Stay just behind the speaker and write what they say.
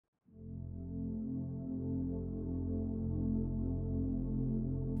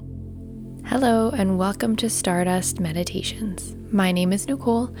Hello and welcome to Stardust Meditations. My name is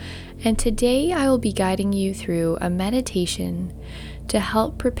Nicole, and today I will be guiding you through a meditation to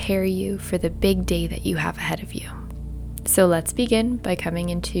help prepare you for the big day that you have ahead of you. So let's begin by coming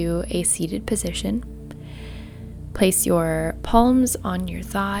into a seated position. Place your palms on your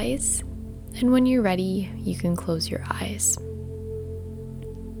thighs, and when you're ready, you can close your eyes.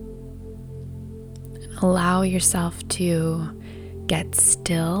 Allow yourself to get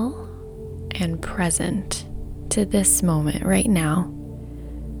still and present to this moment right now,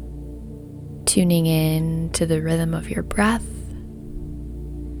 tuning in to the rhythm of your breath,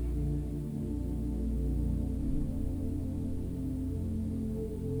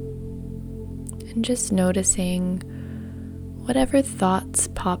 and just noticing whatever thoughts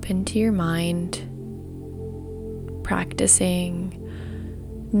pop into your mind, practicing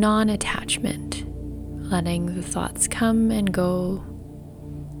non-attachment, letting the thoughts come and go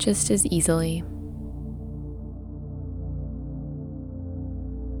just as easily.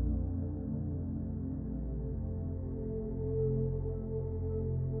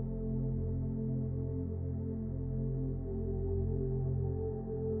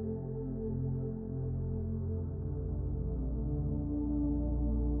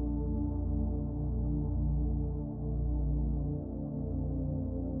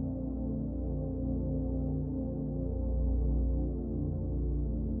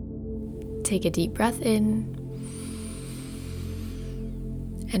 Take a deep breath in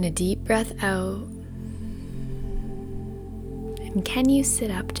and a deep breath out. And can you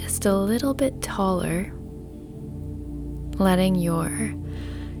sit up just a little bit taller, letting your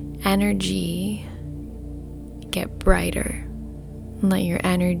energy get brighter? Let your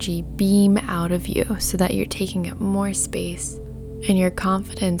energy beam out of you so that you're taking up more space and your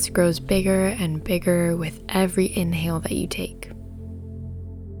confidence grows bigger and bigger with every inhale that you take.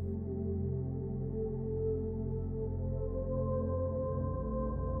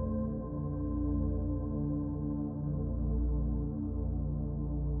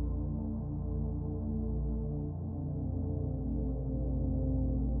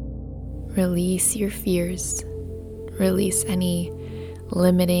 Release your fears, release any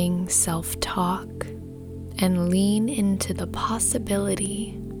limiting self-talk, and lean into the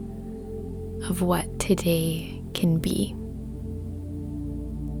possibility of what today can be.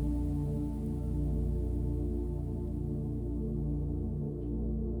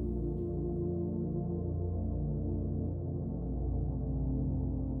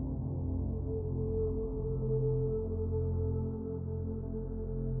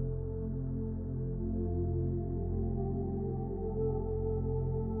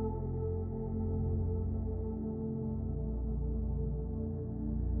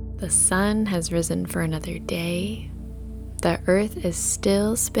 The sun has risen for another day, the earth is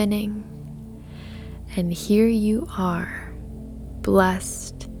still spinning, and here you are,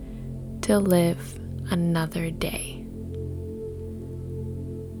 blessed to live another day.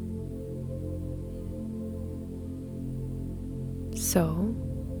 So,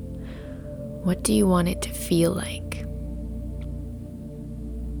 what do you want it to feel like?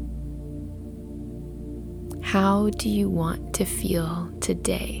 How do you want to feel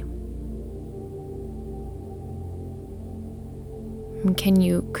today? And can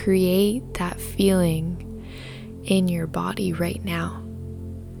you create that feeling in your body right now?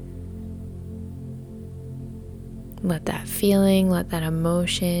 Let that feeling, let that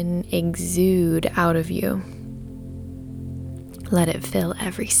emotion exude out of you. Let it fill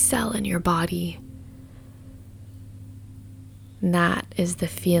every cell in your body. And that is the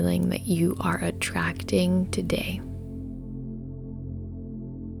feeling that you are attracting today.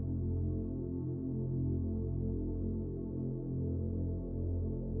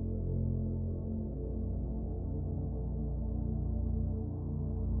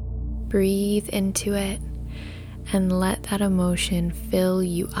 Breathe into it and let that emotion fill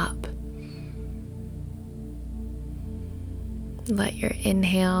you up. Let your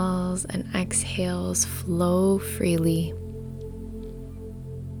inhales and exhales flow freely.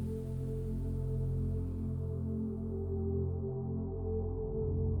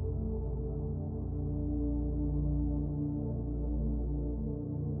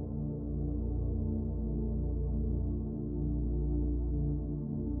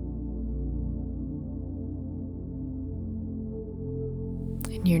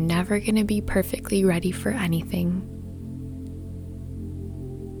 You're never going to be perfectly ready for anything.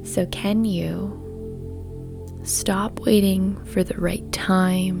 So can you stop waiting for the right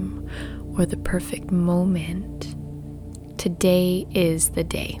time or the perfect moment? Today is the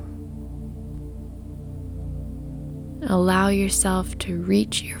day. Allow yourself to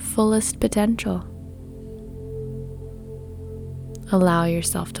reach your fullest potential. Allow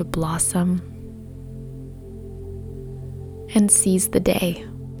yourself to blossom and seize the day.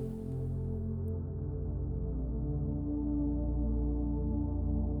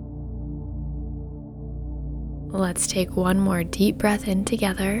 Let's take one more deep breath in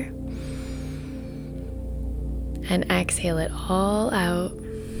together and exhale it all out.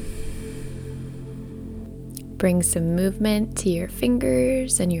 Bring some movement to your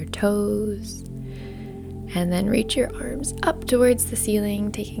fingers and your toes, and then reach your arms up towards the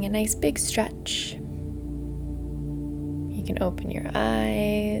ceiling, taking a nice big stretch. You can open your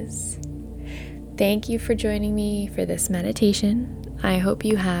eyes. Thank you for joining me for this meditation. I hope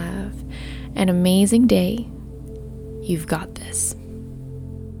you have an amazing day. You've got this.